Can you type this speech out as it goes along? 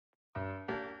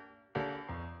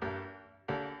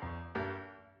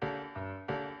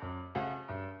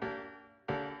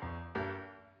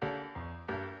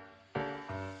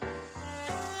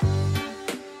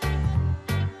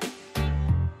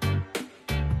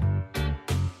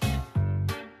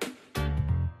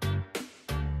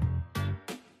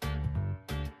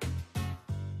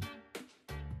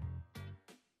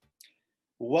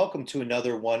Welcome to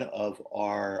another one of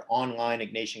our online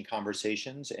Ignatian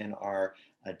Conversations and our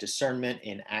Discernment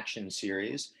in Action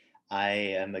series. I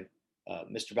am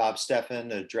Mr. Bob Steffen,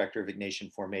 the Director of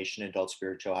Ignatian Formation and Adult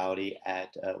Spirituality at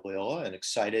Loyola, and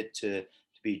excited to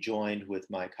be joined with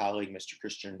my colleague, Mr.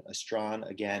 Christian Astran,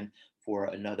 again for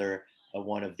another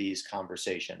one of these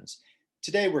conversations.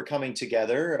 Today, we're coming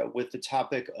together with the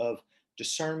topic of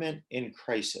discernment in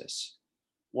crisis,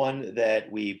 one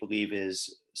that we believe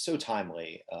is so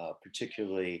timely,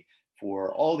 particularly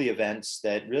for all the events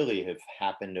that really have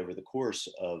happened over the course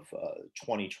of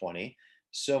 2020.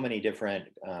 So many different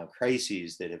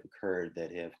crises that have occurred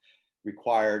that have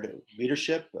required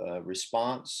leadership,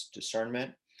 response,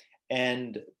 discernment,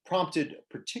 and prompted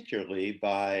particularly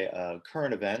by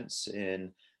current events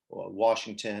in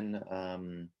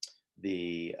Washington,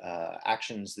 the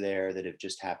actions there that have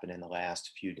just happened in the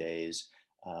last few days.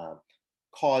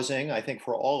 Causing, I think,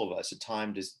 for all of us, a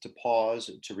time to pause,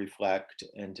 to reflect,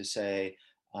 and to say,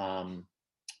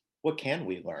 what can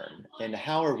we learn? And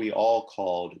how are we all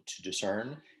called to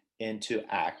discern and to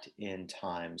act in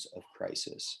times of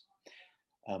crisis?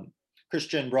 Um,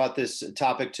 Christian brought this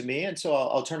topic to me, and so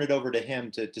I'll turn it over to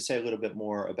him to say a little bit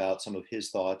more about some of his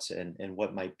thoughts and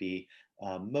what might be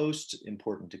most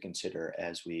important to consider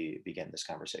as we begin this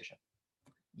conversation.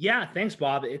 Yeah, thanks,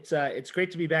 Bob. It's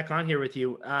great to be back on here with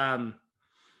you.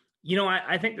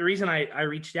 I think the reason I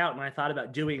reached out and I thought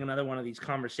about doing another one of these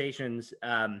conversations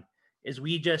is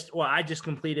I just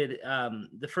completed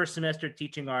the first semester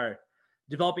teaching our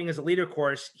Developing as a Leader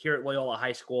course here at Loyola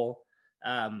High School.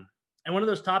 And one of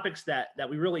those topics that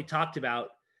we really talked about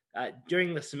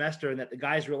during the semester and that the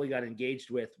guys really got engaged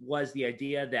with was the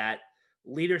idea that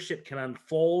leadership can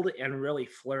unfold and really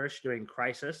flourish during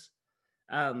crisis.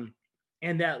 And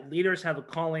that leaders have a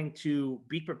calling to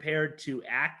be prepared to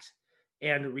act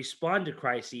and respond to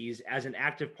crises as an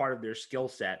active part of their skill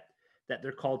set that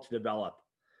they're called to develop.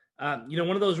 One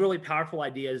of those really powerful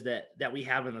ideas that we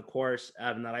have in the course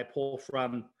that I pull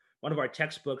from one of our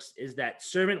textbooks is that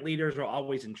servant leaders are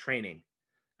always in training.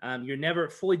 You're never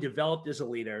fully developed as a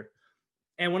leader.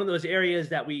 And one of those areas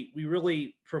that we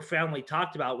really profoundly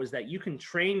talked about was that you can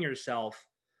train yourself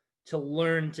to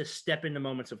learn to step into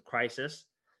moments of crisis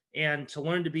and to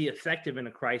learn to be effective in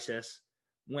a crisis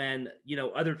when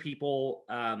other people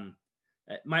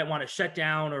might want to shut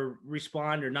down or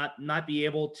respond or not be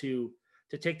able to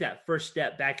take that first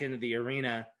step back into the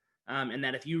arena, and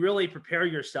that if you really prepare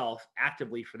yourself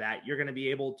actively for that, you're going to be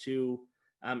able to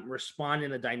respond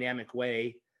in a dynamic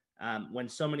way when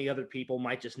so many other people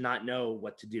might just not know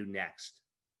what to do next.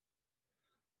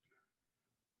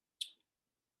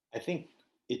 I think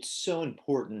it's so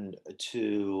important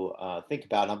to think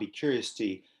about. And I'll be curious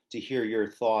to hear your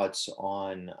thoughts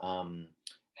on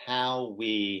how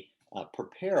we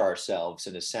prepare ourselves,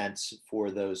 in a sense, for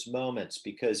those moments.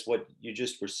 Because what you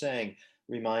just were saying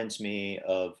reminds me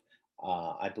of,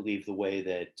 I believe, the way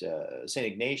that St.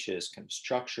 Ignatius kind of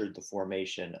structured the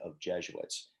formation of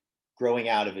Jesuits, growing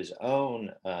out of his own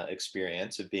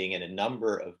experience of being in a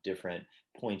number of different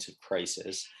points of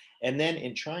crisis, and then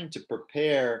in trying to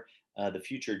prepare the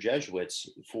future Jesuits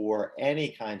for any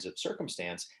kinds of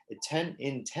circumstance,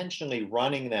 intentionally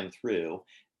running them through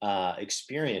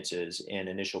experiences in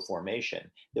initial formation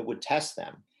that would test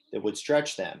them, that would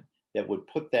stretch them, that would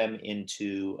put them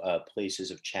into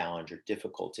places of challenge or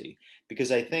difficulty.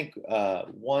 Because I think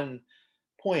one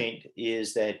point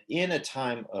is that in a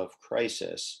time of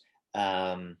crisis,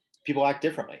 people act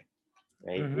differently.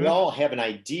 Right? We Mm-hmm. all have an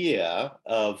idea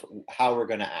of how we're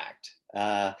going to act,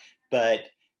 but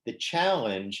the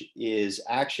challenge is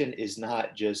action is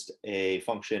not just a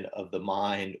function of the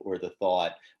mind or the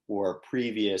thought or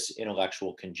previous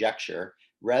intellectual conjecture.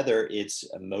 Rather, it's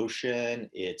emotion,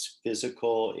 it's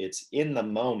physical, it's in the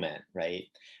moment, right?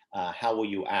 How will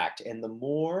you act? And the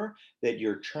more that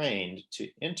you're trained to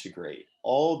integrate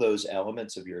all those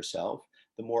elements of yourself,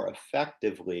 the more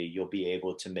effectively you'll be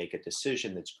able to make a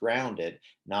decision that's grounded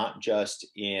not just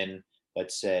in,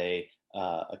 let's say,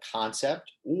 a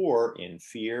concept or in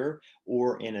fear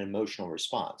or in an emotional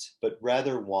response, but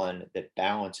rather one that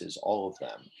balances all of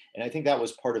them. And I think that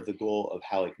was part of the goal of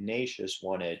how Ignatius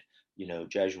wanted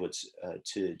Jesuits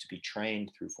to be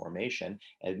trained through formation,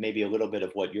 and maybe a little bit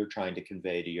of what you're trying to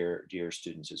convey to your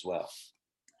students as well.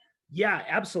 Yeah,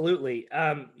 absolutely.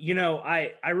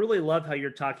 I really love how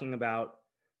you're talking about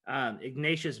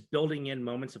Ignatius building in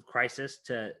moments of crisis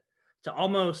to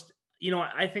almost,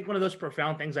 I think one of those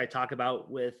profound things I talk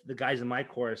about with the guys in my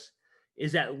course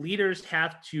is that leaders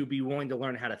have to be willing to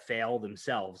learn how to fail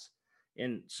themselves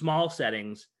in small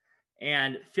settings,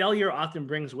 and failure often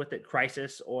brings with it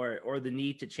crisis or the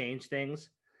need to change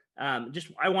things.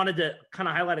 I wanted to kind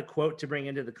of highlight a quote to bring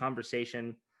into the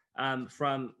conversation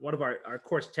from one of our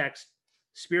course texts,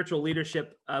 Spiritual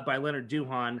Leadership by Leonard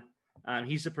Duhan.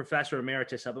 He's a professor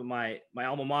emeritus up at my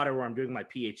alma mater, where I'm doing my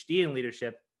PhD in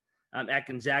leadership at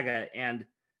Gonzaga. And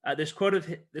this quote of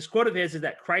his is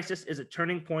that crisis is a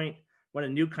turning point when a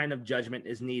new kind of judgment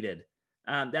is needed.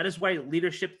 That is why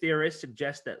leadership theorists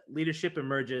suggest that leadership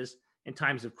emerges in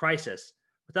times of crisis.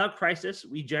 Without crisis,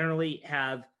 we generally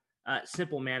have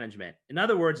simple management. In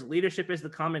other words, leadership is the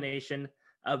combination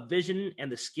of vision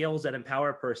and the skills that empower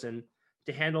a person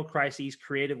to handle crises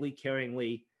creatively,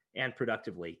 caringly, and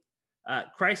productively.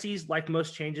 Crises, like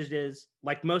most changes,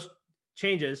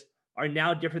 are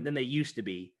now different than they used to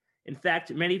be. In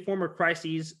fact, many former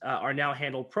crises are now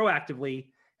handled proactively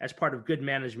as part of good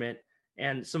management,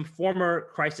 and some former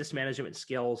crisis management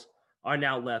skills are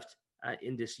now left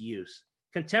in disuse.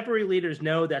 Contemporary leaders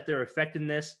know that their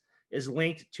effectiveness is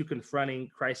linked to confronting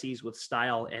crises with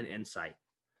style and insight.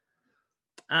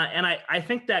 And I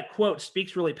think that quote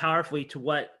speaks really powerfully to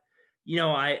what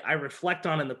I reflect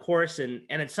on in the course, and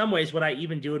in some ways what I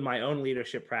even do in my own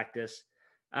leadership practice,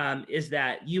 is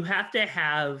that you have to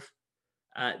have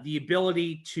the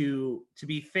ability to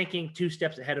be thinking 2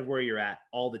 steps ahead of where you're at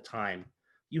all the time.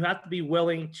 You have to be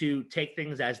willing to take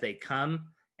things as they come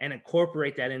and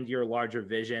incorporate that into your larger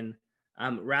vision,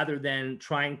 rather than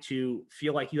trying to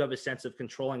feel like you have a sense of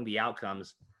controlling the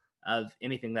outcomes of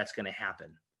anything that's going to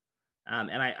happen.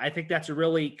 And I think that's a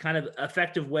really kind of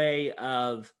effective way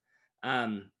of,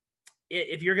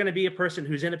 if you're going to be a person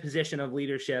who's in a position of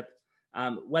leadership,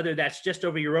 whether that's just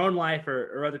over your own life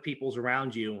or other people's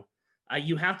around you,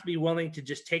 you have to be willing to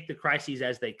just take the crises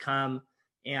as they come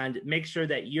and make sure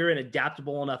that you're an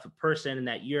adaptable enough person, and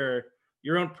that your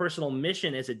own personal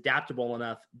mission is adaptable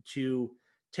enough to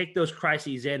take those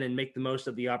crises in and make the most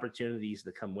of the opportunities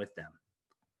that come with them.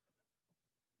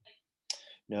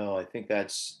 No, I think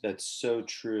that's so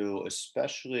true,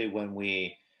 especially when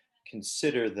we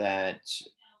consider that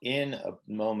in a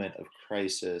moment of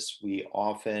crisis, we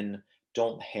often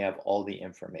don't have all the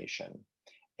information,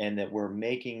 and that we're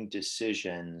making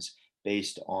decisions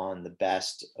based on the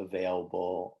best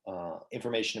available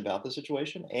information about the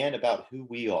situation and about who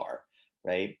we are,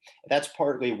 right? That's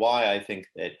partly why I think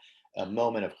that a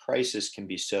moment of crisis can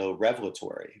be so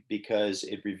revelatory, because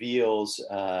it reveals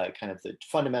kind of the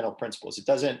fundamental principles. It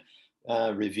doesn't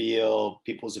reveal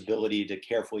people's ability to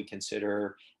carefully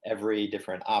consider every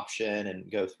different option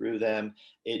and go through them.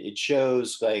 It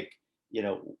shows, like,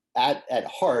 at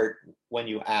heart, when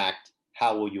you act,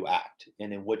 how will you act,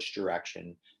 and in which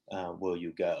direction will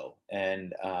you go?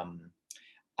 And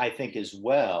I think as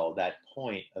well, that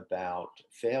point about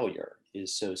failure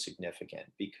is so significant,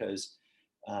 because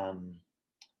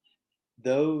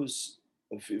those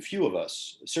a few of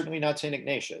us, certainly not St.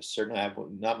 Ignatius, certainly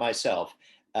not myself,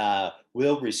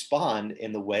 will respond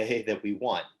in the way that we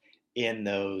want in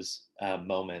those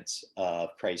moments of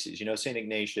crises. St.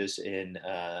 Ignatius in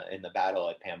the battle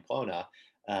at Pamplona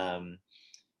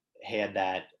had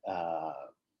that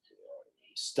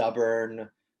stubborn,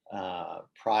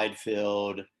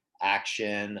 pride-filled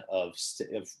action of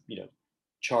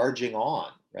charging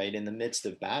on, right, in the midst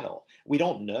of battle. We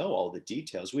don't know all the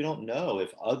details. We don't know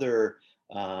if other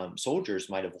soldiers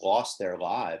might have lost their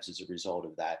lives as a result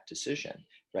of that decision,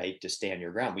 right, to stand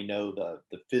your ground. We know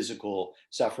the physical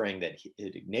suffering that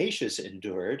Ignatius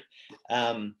endured,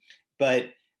 but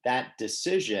that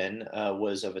decision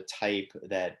was of a type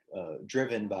that,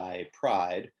 driven by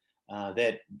pride,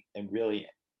 and really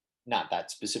not that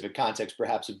specific context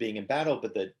perhaps of being in battle,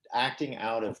 but that acting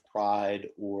out of pride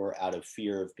or out of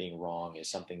fear of being wrong is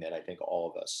something that I think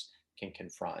all of us can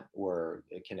confront or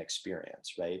can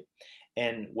experience, right?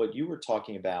 And what you were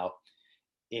talking about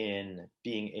in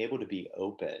being able to be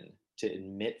open to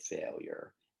admit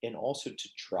failure and also to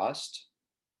trust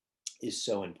is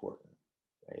so important,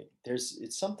 right?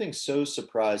 It's something so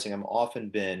surprising. I've often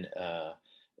been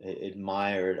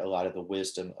admired a lot of the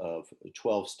wisdom of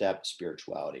 12-step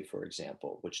spirituality, for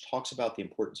example, which talks about the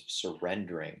importance of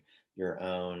surrendering your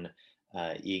own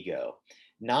ego.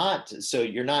 Not so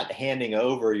you're not handing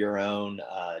over your own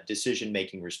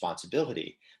decision-making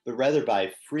responsibility, but rather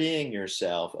by freeing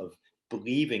yourself of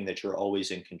believing that you're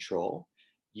always in control,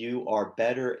 you are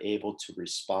better able to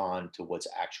respond to what's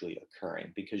actually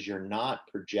occurring, because you're not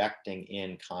projecting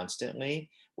in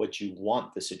constantly what you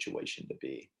want the situation to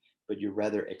be, but you're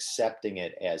rather accepting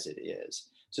it as it is.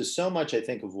 So much, I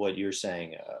think, of what you're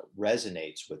saying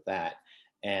resonates with that.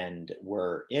 And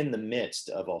we're in the midst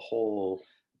of a whole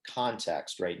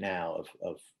context right now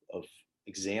of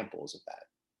examples of that.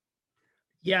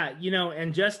 Yeah,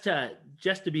 and just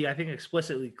to be, I think,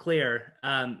 explicitly clear,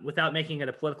 without making it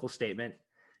a political statement,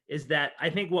 is that I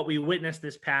think what we witnessed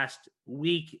this past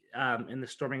week in the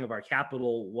storming of our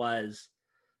Capitol was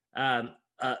a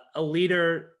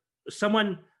leader,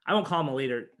 someone, I won't call him a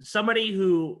leader, somebody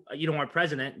who, our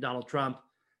president, Donald Trump,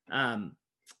 um,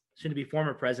 soon to be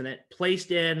former president,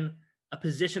 placed in a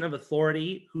position of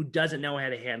authority who doesn't know how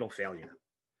to handle failure,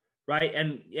 right?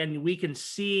 And we can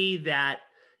see that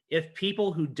if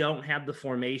people who don't have the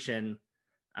formation,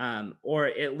 or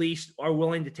at least are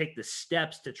willing to take the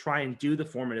steps to try and do the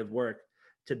formative work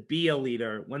to be a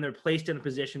leader, when they're placed in a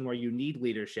position where you need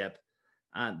leadership,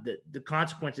 the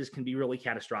consequences can be really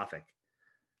catastrophic.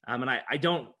 And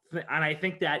I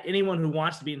think that anyone who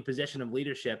wants to be in a position of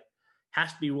leadership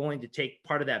has to be willing to take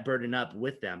part of that burden up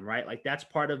with them, right? Like that's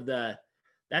part of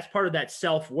that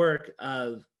self work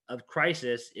of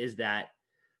crisis, is that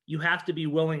you have to be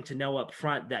willing to know up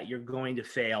front that you're going to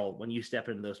fail when you step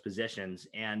into those positions.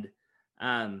 And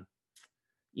um,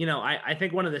 I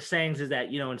think one of the sayings is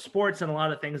that, in sports and a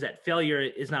lot of things, that failure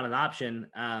is not an option.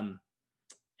 And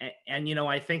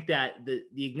I think that the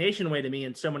Ignatian way to me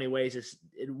in so many ways is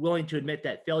willing to admit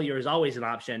that failure is always an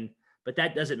option, but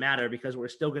that doesn't matter because we're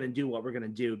still going to do what we're going to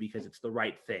do because it's the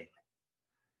right thing.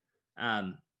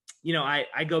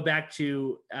 I go back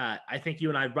to, I think you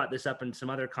and I have brought this up in some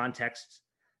other contexts,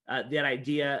 that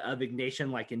idea of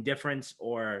Ignatian, like indifference,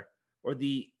 or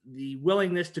the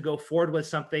willingness to go forward with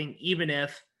something, even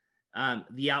if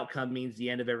the outcome means the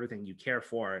end of everything you care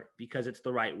for, because it's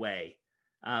the right way.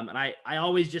 And I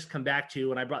always just come back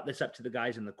to, and I brought this up to the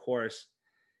guys in the course,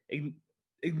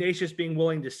 Ignatius being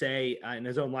willing to say in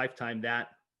his own lifetime that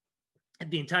if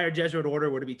the entire Jesuit order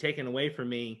were to be taken away from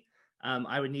me,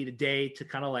 I would need a day to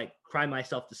kind of like cry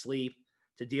myself to sleep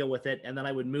to deal with it. And then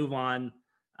I would move on,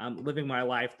 living my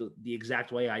life the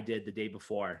exact way I did the day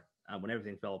before, when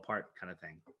everything fell apart, kind of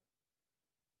thing.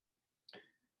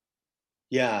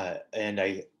 Yeah,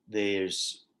 and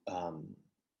there's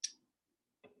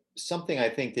something I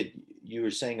think that you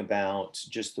were saying about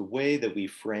just the way that we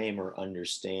frame or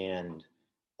understand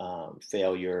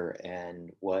failure,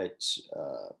 and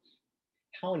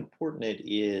how important it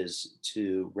is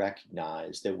to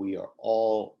recognize that we are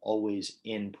all always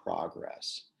in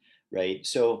progress, right?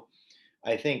 So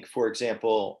I think, for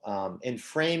example, in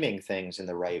framing things in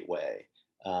the right way,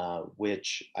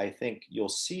 which I think you'll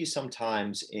see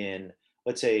sometimes in,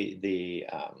 let's say, the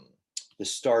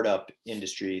startup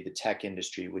industry, the tech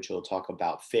industry, which will talk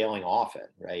about failing often,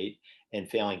 right, and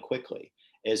failing quickly,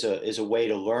 is a way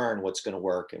to learn what's going to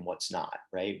work and what's not,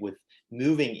 right? With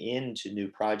moving into new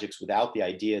projects without the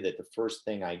idea that the first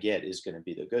thing I get is going to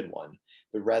be the good one,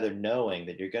 but rather knowing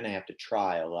that you're going to have to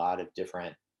try a lot of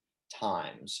different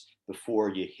times before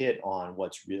you hit on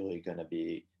what's really going to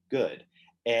be good.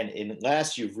 And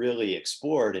unless you've really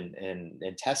explored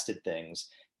and tested things,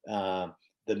 uh,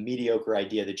 the mediocre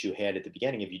idea that you had at the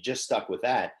beginning, if you just stuck with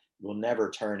that, will never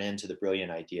turn into the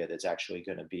brilliant idea that's actually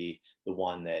going to be the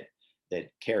one that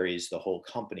carries the whole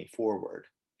company forward.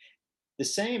 The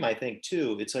same, I think,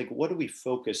 too. It's like, what do we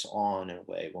focus on in a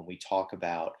way when we talk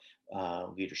about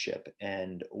leadership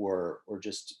and or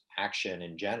just action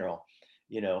in general?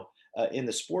 In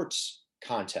the sports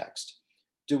context,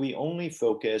 do we only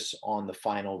focus on the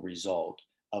final result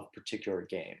of particular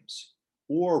games?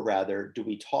 Or rather, do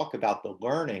we talk about the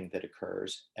learning that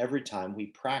occurs every time we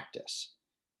practice,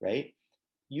 right?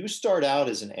 You start out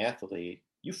as an athlete,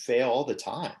 you fail all the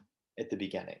time at the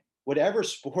beginning. Whatever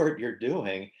sport you're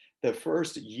doing, the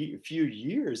first few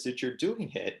years that you're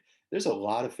doing it, there's a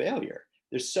lot of failure.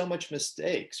 There's so much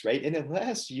mistakes, right? And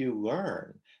unless you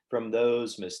learn from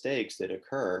those mistakes that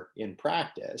occur in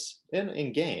practice,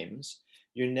 in games,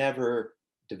 you never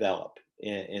develop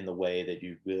in the way that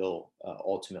you will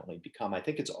ultimately become. I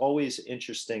think it's always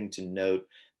interesting to note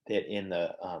that in the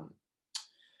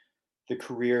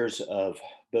careers of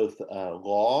both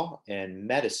law and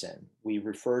medicine, we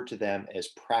refer to them as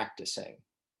practicing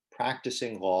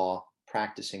law,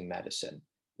 practicing medicine,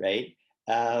 right?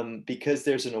 Because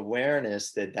there's an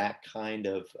awareness that that kind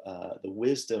of the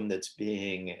wisdom that's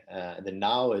being, the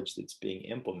knowledge that's being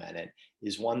implemented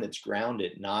is one that's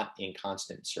grounded not in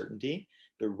constant certainty,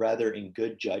 but rather in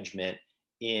good judgment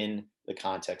in the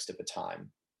context of a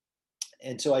time.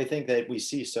 And so I think that we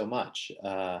see so much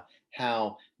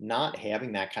how not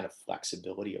having that kind of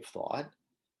flexibility of thought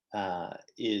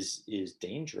is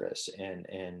dangerous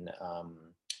and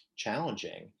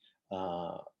challenging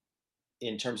uh,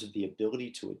 in terms of the ability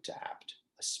to adapt,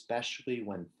 especially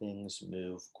when things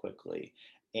move quickly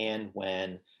and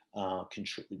when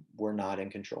we're not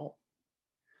in control.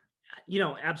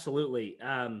 Absolutely.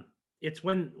 it's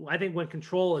when I think when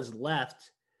control is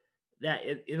left, that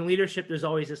in leadership, there's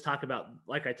always this talk about,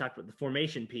 like I talked about the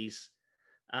formation piece.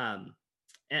 Um,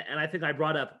 and I think I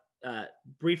brought up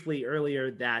briefly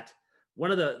earlier that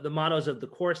one of the mottos of the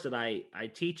course that I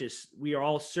teach is we are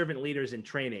all servant leaders in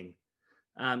training.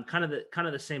 Kind of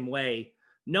the same way.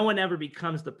 No one ever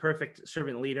becomes the perfect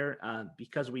servant leader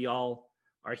because we all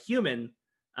are human.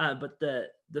 But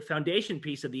the foundation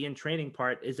piece of the in training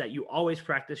part is that you always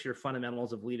practice your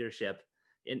fundamentals of leadership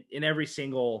in every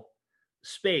single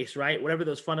space, right? Whatever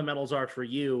those fundamentals are for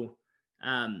you.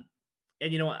 And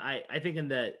I think in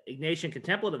the Ignatian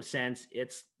contemplative sense,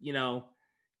 it's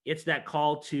that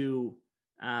call to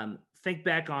think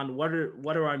back on what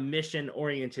are our mission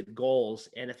oriented goals,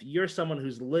 and if you're someone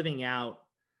who's living out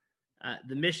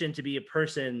the mission to be a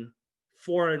person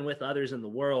for and with others in the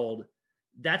world,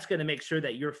 that's going to make sure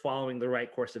that you're following the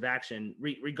right course of action,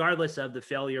 regardless of the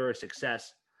failure or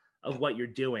success of what you're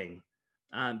doing,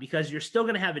 because you're still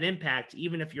going to have an impact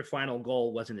even if your final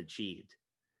goal wasn't achieved.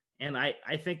 And I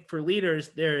think for leaders,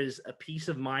 there's a peace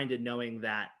of mind in knowing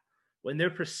that when they're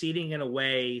proceeding in a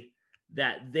way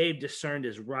that they've discerned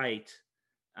is right,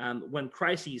 when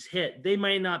crises hit, they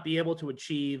might not be able to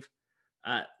achieve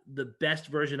the best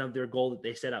version of their goal that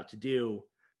they set out to do,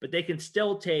 but they can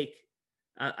still take,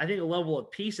 I think, a level of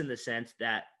peace in the sense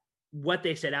that what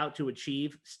they set out to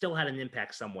achieve still had an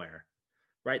impact somewhere,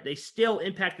 right? They still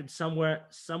impacted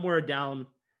somewhere down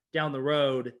the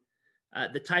road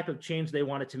the type of change they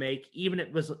wanted to make, even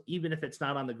if it's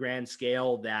not on the grand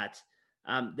scale that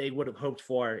they would have hoped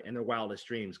for in their wildest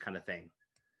dreams, kind of thing.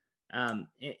 And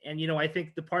I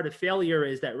think the part of failure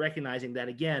is that recognizing that,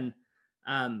 again,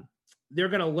 they're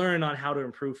going to learn on how to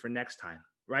improve for next time,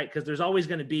 right? Because there's always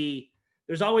going to be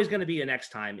a next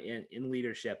time in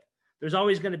leadership. There's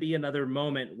always going to be another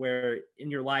moment where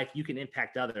in your life you can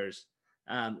impact others,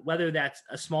 whether that's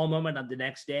a small moment on the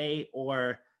next day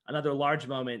or another large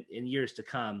moment in years to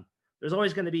come. There's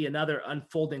always going to be another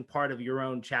unfolding part of your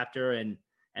own chapter and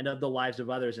of the lives of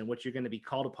others, in which you're going to be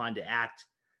called upon to act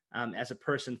as a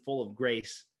person full of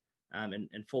grace and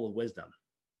full of wisdom.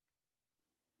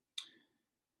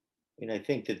 And I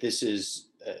think that this is,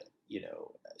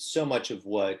 so much of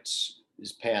what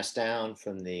is passed down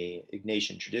from the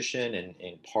Ignatian tradition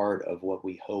and part of what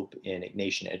we hope in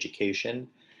Ignatian education.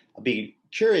 I'll be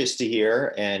curious to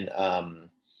hear and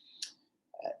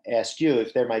ask you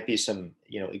if there might be some,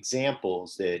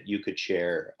 examples that you could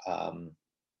share,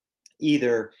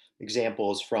 either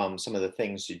examples from some of the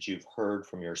things that you've heard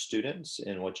from your students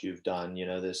and what you've done,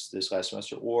 this last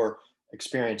semester, or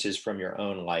experiences from your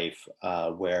own life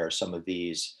where some of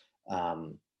these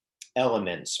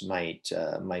elements might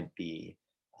be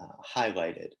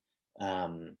highlighted.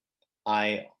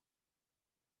 I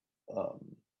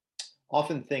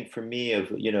often think for me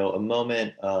of a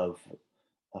moment of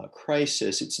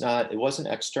crisis. It wasn't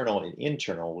external and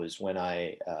internal. Was when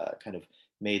I kind of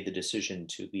made the decision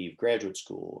to leave graduate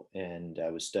school, and I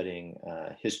was studying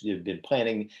history. Had been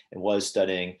planning and was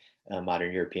studying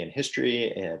modern European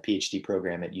history, a PhD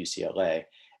program at UCLA,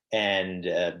 and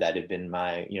that had been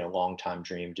my long-time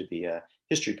dream to be a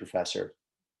history professor.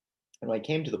 And I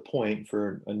came to the point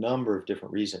for a number of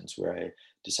different reasons where I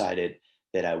decided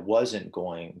that I wasn't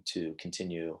going to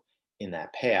continue in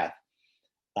that path.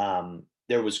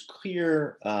 There was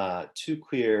two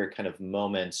clear kind of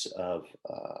moments of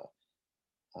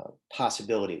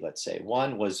possibility, let's say.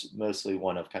 One was mostly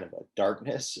one of kind of a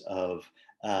darkness of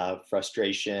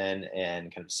frustration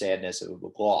and kind of sadness of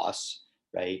loss,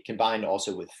 right? Combined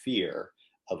also with fear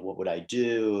of what would I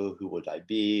do, who would I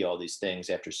be, all these things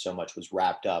after so much was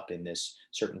wrapped up in this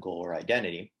certain goal or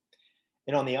identity.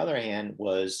 And on the other hand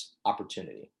was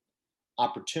opportunity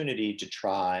to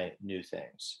try new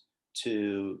things,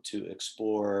 to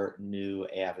explore new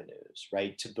avenues,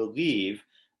 right? To believe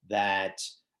that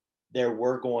there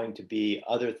were going to be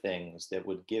other things that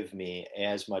would give me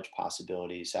as much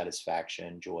possibility,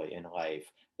 satisfaction, joy in life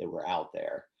that were out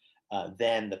there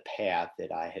than the path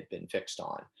that I had been fixed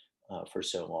on for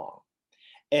so long.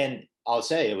 And I'll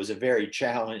say it was a very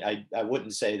challenge. I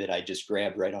wouldn't say that I just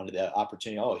grabbed right onto the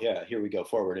opportunity. Oh yeah, here we go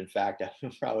forward. In fact, I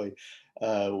probably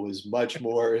was much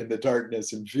more in the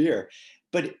darkness and fear.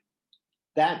 But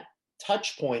that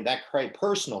touch point, that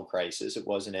personal crisis, it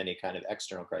wasn't any kind of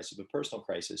external crisis, but personal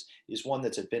crisis is one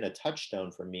that's been a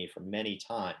touchstone for me for many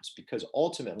times, because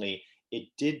ultimately it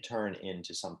did turn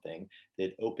into something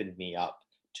that opened me up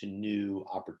to new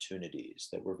opportunities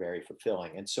that were very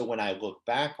fulfilling. And so when I look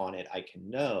back on it, I can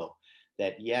know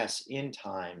that yes, in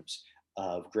times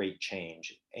of great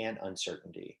change and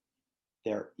uncertainty,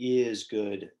 there is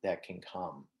good that can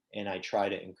come. And I try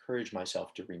to encourage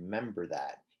myself to remember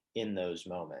that in those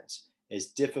moments, as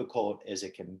difficult as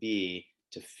it can be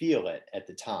to feel it at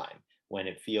the time when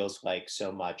it feels like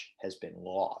so much has been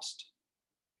lost.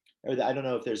 Or I don't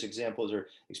know if there's examples or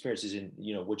experiences in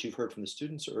what you've heard from the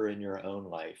students or in your own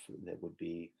life that would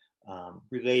be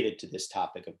related to this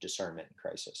topic of discernment and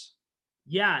crisis.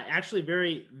 Yeah, actually,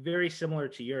 very, very similar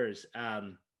to yours.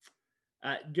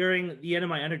 During the end of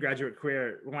my undergraduate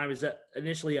career, when I was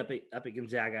initially up at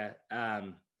Gonzaga,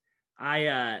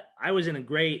 I was in a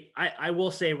great. I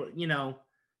will say,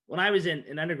 when I was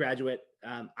in undergraduate,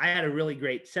 I had a really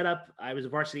great setup. I was a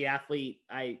varsity athlete.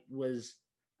 I was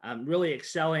really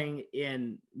excelling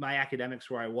in my academics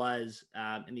where I was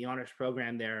in the honors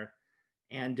program there,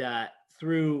 and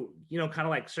through kind of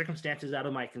like circumstances out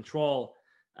of my control,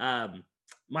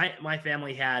 my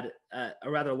family had a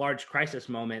rather large crisis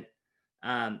moment,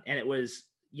 and it was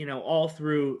all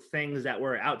through things that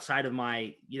were outside of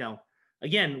my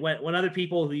again, when other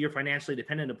people who you're financially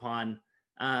dependent upon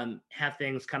have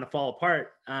things kind of fall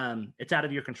apart, it's out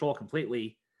of your control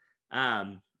completely.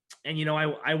 And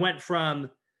I went from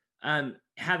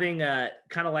having a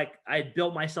kind of like I had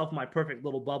built myself my perfect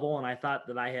little bubble, and I thought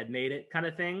that I had made it kind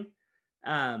of thing.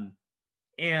 Um,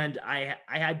 and I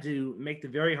had to make the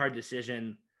very hard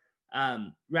decision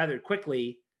rather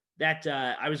quickly that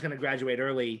I was going to graduate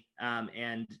early,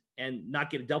 and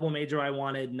not get a double major I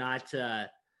wanted, not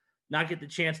get the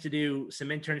chance to do some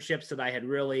internships that I had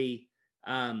really,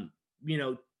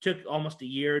 took almost a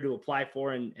year to apply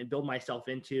for and build myself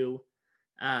into.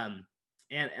 Um,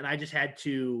 and I just had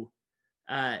to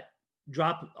uh,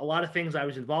 drop a lot of things I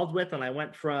was involved with. And I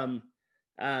went from,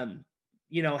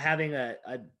 having a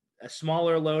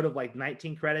smaller load of like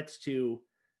 19 credits to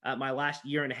my last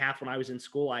year and a half when I was in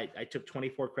school. I took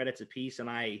 24 credits a piece, and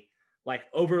I like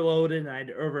overloaded, and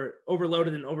I'd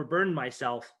overloaded and overburdened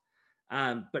myself.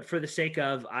 But for the sake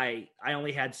of, I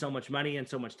only had so much money and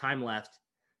so much time left.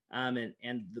 And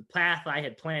the path I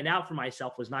had planned out for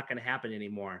myself was not going to happen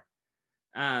anymore.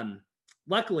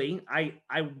 Luckily, I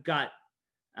got,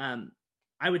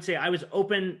 I would say I was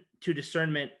open to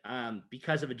discernment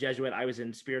because of a Jesuit I was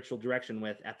in spiritual direction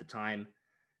with at the time.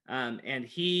 And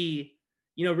he,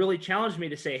 really challenged me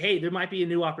to say, hey, there might be a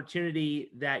new opportunity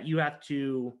that you have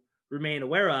to remain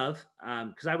aware of.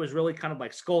 Because I was really kind of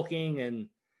like skulking and,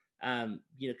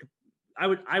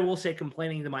 I will say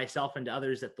complaining to myself and to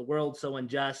others that the world's so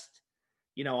unjust,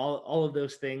 all of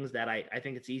those things that I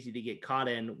think it's easy to get caught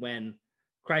in when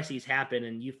crises happen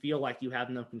and you feel like you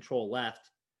have no control left.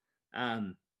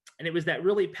 And it was that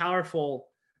really powerful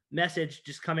message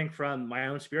just coming from my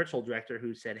own spiritual director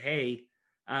who said, hey,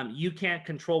 you can't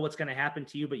control what's going to happen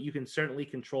to you, but you can certainly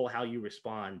control how you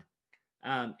respond.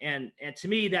 And to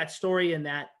me, that story and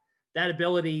that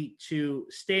ability to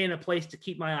stay in a place to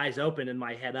keep my eyes open and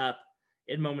my head up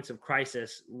in moments of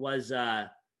crisis was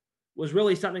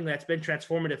really something that's been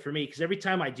transformative for me. Because every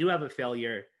time I do have a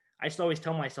failure, I just always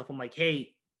tell myself, I'm like,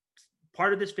 hey,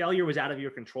 part of this failure was out of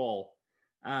your control,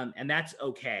 and that's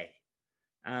okay.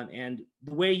 And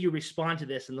the way you respond to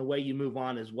this and the way you move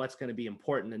on is what's going to be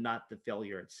important, and not the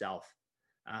failure itself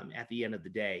at the end of the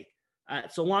day.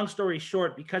 So long story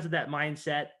short, because of that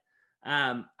mindset,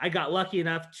 I got lucky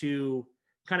enough to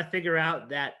kind of figure out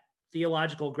that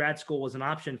theological grad school was an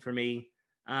option for me,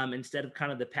 instead of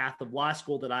kind of the path of law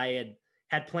school that I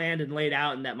had planned and laid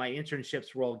out and that my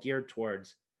internships were all geared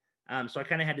towards. So I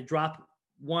kind of had to drop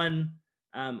one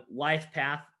life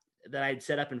path that I'd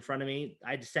set up in front of me.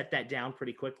 I had to set that down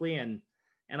pretty quickly, and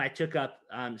I took up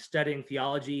studying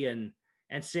theology and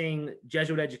seeing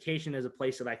Jesuit education as a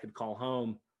place that I could call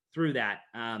home through that.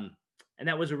 And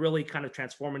that was a really kind of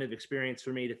transformative experience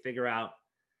for me to figure out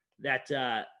that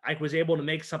I was able to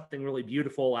make something really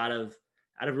beautiful out of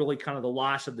really kind of the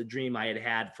loss of the dream I had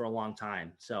had for a long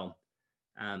time. So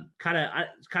kind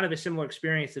of a similar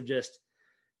experience of just,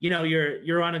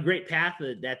 you're on a great path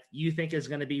that you think is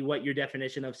going to be what your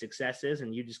definition of success is.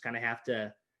 And you just kind of have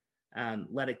to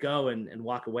let it go and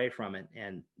walk away from it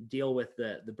and deal with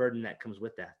the burden that comes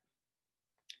with that.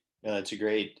 No, that's a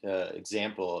great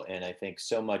example. And I think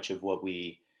so much of what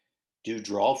we do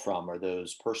draw from are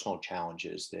those personal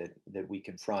challenges that we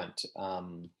confront.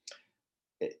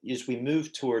 As we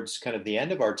move towards kind of the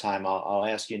end of our time, I'll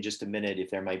ask you in just a minute if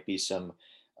there might be some,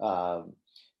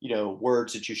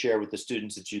 words that you share with the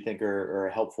students that you think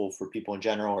are helpful for people in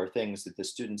general, or things that the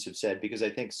students have said, because I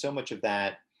think so much of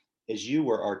that, as you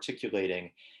were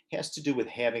articulating, has to do with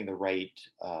having the right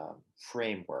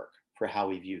framework for how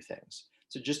we view things.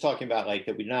 So just talking about like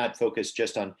that, we're not focused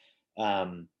just on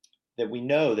that. We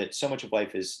know that so much of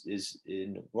life is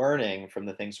in learning from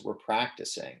the things that we're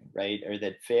practicing, right? Or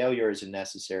that failure is a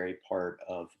necessary part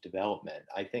of development.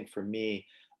 I think for me,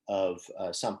 of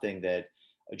something that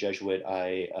a Jesuit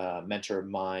mentor of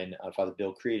mine, Father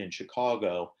Bill Creed in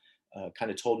Chicago,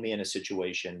 kind of told me in a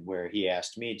situation where he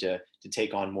asked me to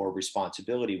take on more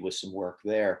responsibility with some work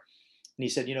there. And he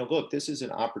said, look, this is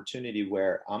an opportunity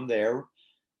where I'm there,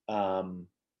 um,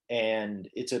 and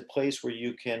it's a place where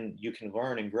you can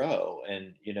learn and grow.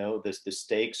 And the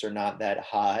stakes are not that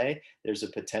high. There's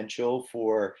a potential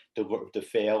for to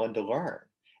fail and to learn.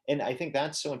 And I think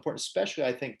that's so important, especially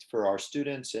I think for our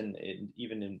students, and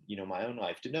even in my own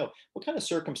life, to know what kind of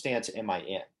circumstance am I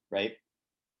in, right?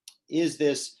 Is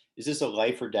this a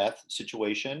life or death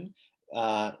situation,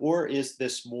 or is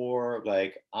this more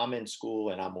like I'm in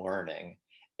school and I'm learning?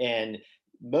 And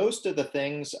most of the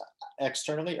things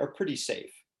externally are pretty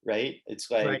safe, right? It's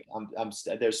Right.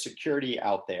 like there's security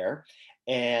out there,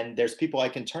 and there's people I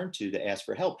can turn to ask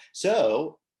for help.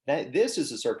 So that this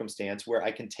is a circumstance where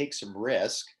I can take some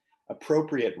risk,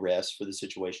 appropriate risk for the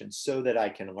situation, so that I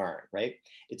can learn, right?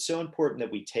 It's so important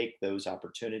that we take those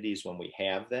opportunities when we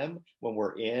have them, when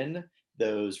we're in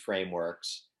those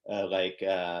frameworks, like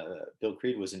Bill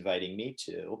Creed was inviting me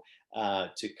to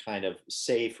kind of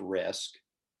safe risk,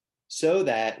 so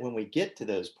that when we get to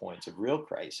those points of real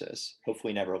crisis,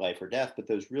 hopefully never life or death, but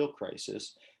those real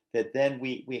crises, that then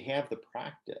we have the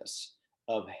practice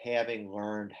of having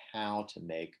learned how to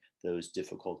make those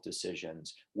difficult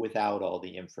decisions without all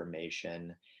the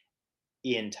information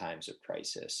in times of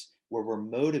crisis, where we're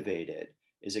motivated,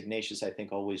 as Ignatius, I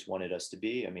think, always wanted us to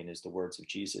be. I mean, as the words of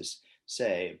Jesus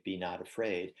say, be not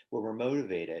afraid, where we're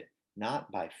motivated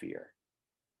not by fear,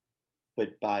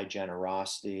 but by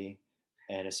generosity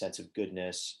and a sense of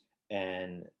goodness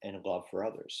and love for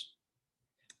others.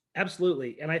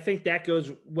 Absolutely. And I think that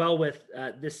goes well with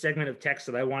this segment of text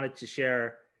that I wanted to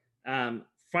share,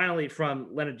 finally, from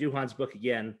Leonard Duhan's book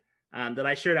again, that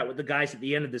I shared out with the guys at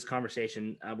the end of this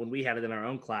conversation when we had it in our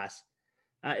own class.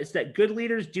 It's that good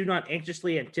leaders do not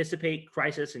anxiously anticipate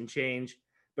crisis and change,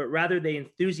 but rather they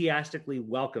enthusiastically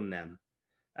welcome them.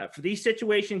 For these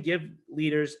situations, give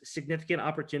leaders significant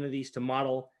opportunities to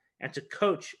model and to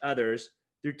coach others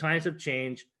through times of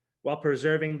change while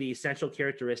preserving the essential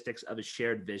characteristics of a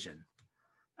shared vision.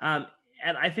 Um,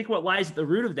 and I think what lies at the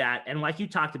root of that, and like you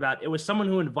talked about, it was someone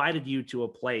who invited you to a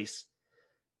place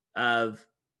of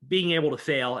being able to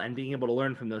fail and being able to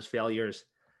learn from those failures.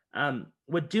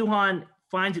 What Duhan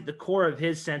finds at the core of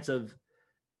his sense of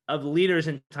leaders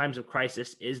in times of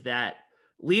crisis is that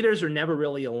leaders are never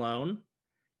really alone.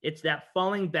 It's that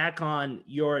falling back on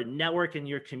your network and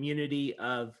your community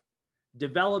of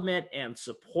development and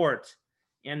support,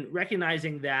 and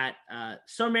recognizing that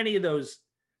so many of those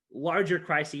larger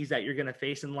crises that you're going to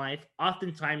face in life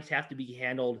oftentimes have to be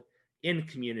handled in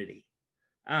community.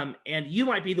 And you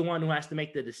might be the one who has to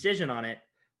make the decision on it,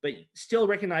 but still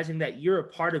recognizing that you're a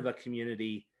part of a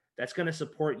community that's going to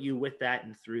support you with that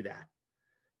and through that.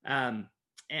 And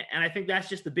I think that's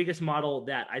just the biggest model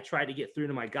that I try to get through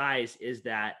to my guys, is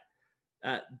that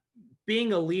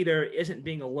being a leader isn't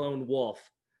being a lone wolf.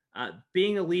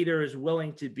 Being a leader is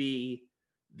willing to be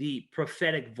the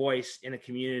prophetic voice in a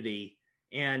community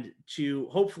and to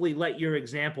hopefully let your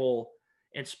example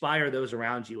inspire those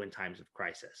around you in times of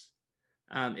crisis.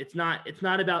 It's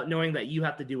not about knowing that you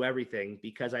have to do everything,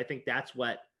 because I think that's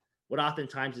what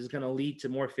oftentimes is going to lead to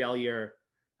more failure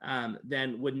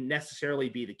than would necessarily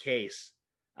be the case.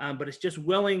 But it's just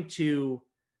willing to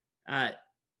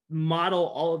model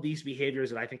all of these behaviors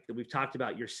that I think that we've talked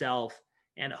about yourself,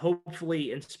 and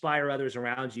hopefully inspire others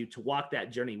around you to walk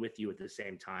that journey with you at the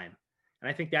same time. And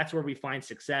I think that's where we find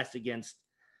success against,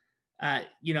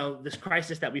 this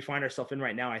crisis that we find ourselves in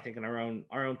right now. I think in our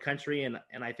own country, and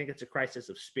I think it's a crisis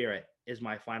of spirit, is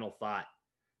my final thought.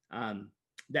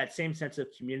 That same sense of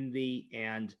community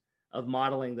and of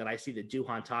modeling that I see the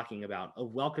Duhan talking about,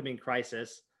 of welcoming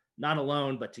crisis, not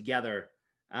alone but together,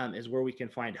 is where we can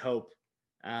find hope.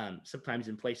 Sometimes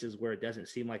in places where it doesn't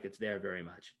seem like it's there very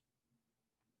much.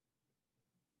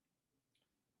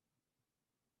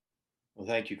 Well,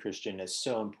 thank you, Christian. It's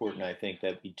so important, I think,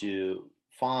 that we do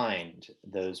find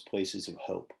those places of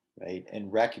hope, right?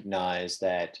 And recognize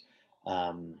that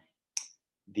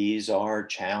these are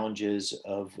challenges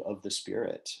of the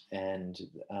spirit, and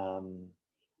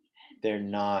they're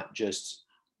not just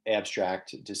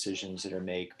abstract decisions that are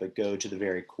made, but go to the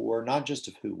very core, not just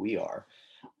of who we are,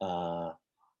 uh,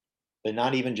 but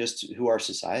not even just who our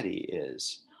society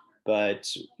is,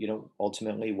 but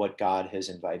ultimately what God has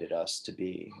invited us to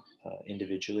be,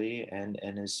 individually and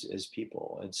as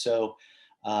people. And so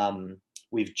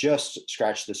we've just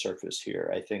scratched the surface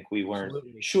here. I think we weren't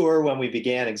Absolutely. sure when we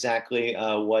began exactly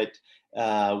what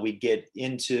we get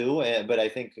into, but I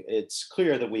think it's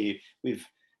clear that we've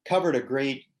covered a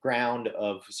great ground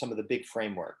of some of the big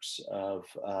frameworks of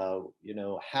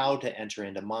how to enter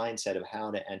into mindset, of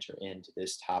how to enter into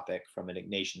this topic from an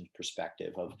Ignatian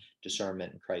perspective of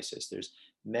discernment and crisis. There's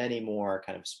many more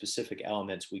kind of specific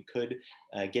elements we could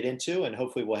get into, and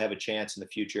hopefully we'll have a chance in the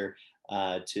future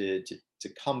to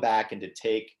come back and to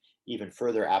take even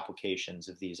further applications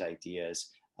of these ideas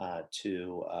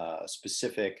to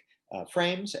specific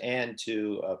frames and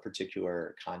to a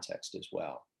particular context as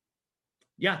well.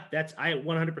 Yeah, I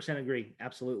 100% agree.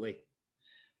 Absolutely.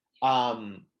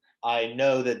 I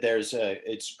know that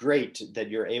it's great that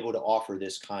you're able to offer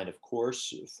this kind of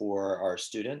course for our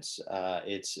students.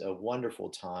 It's a wonderful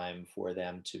time for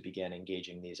them to begin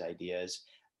engaging these ideas.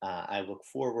 I look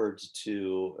forward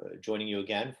to joining you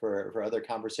again for other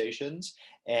conversations,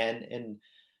 and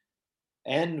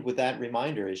with that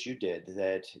reminder, as you did,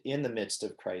 that in the midst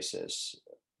of crisis,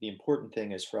 the important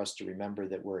thing is for us to remember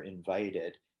that we're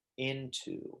invited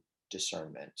into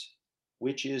discernment,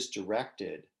 which is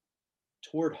directed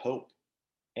toward hope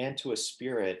and to a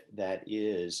spirit that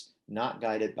is not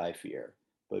guided by fear,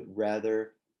 but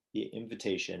rather the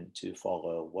invitation to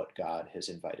follow what God has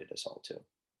invited us all to.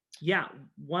 Yeah,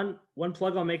 one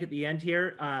plug I'll make at the end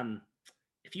here.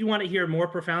 If you want to hear more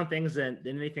profound things than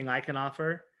anything I can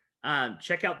offer,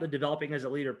 check out the Developing as a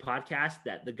Leader podcast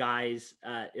that the guys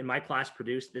in my class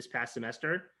produced this past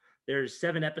semester. There's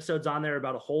 7 episodes on there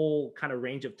about a whole kind of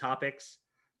range of topics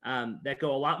that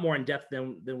go a lot more in depth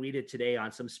than we did today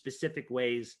on some specific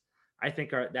ways I think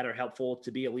that are helpful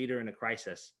to be a leader in a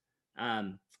crisis.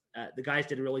 The guys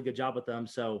did a really good job with them,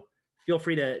 so feel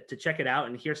free to check it out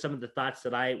and hear some of the thoughts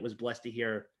that I was blessed to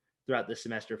hear throughout the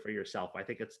semester for yourself. I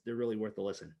think they're really worth the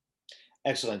listen.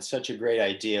 Excellent. Such a great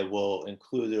idea. We'll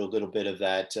include a little bit of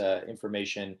that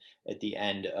information at the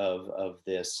end of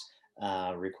this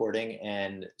recording.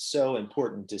 And so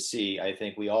important to see. I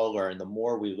think we all learn the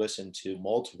more we listen to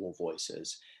multiple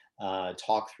voices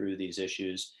talk through these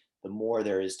issues, the more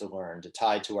there is to learn. To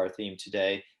tie to our theme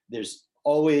today, there's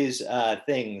always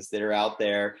things that are out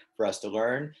there for us to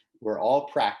learn. We're all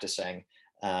practicing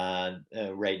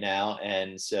right now.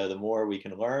 And so the more we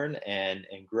can learn and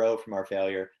grow from our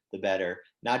failure, the better,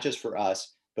 not just for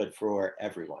us, but for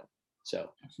everyone.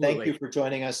 So Thank you for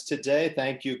joining us today.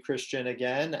 Thank you, Christian,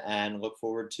 again, and look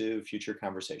forward to future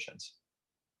conversations.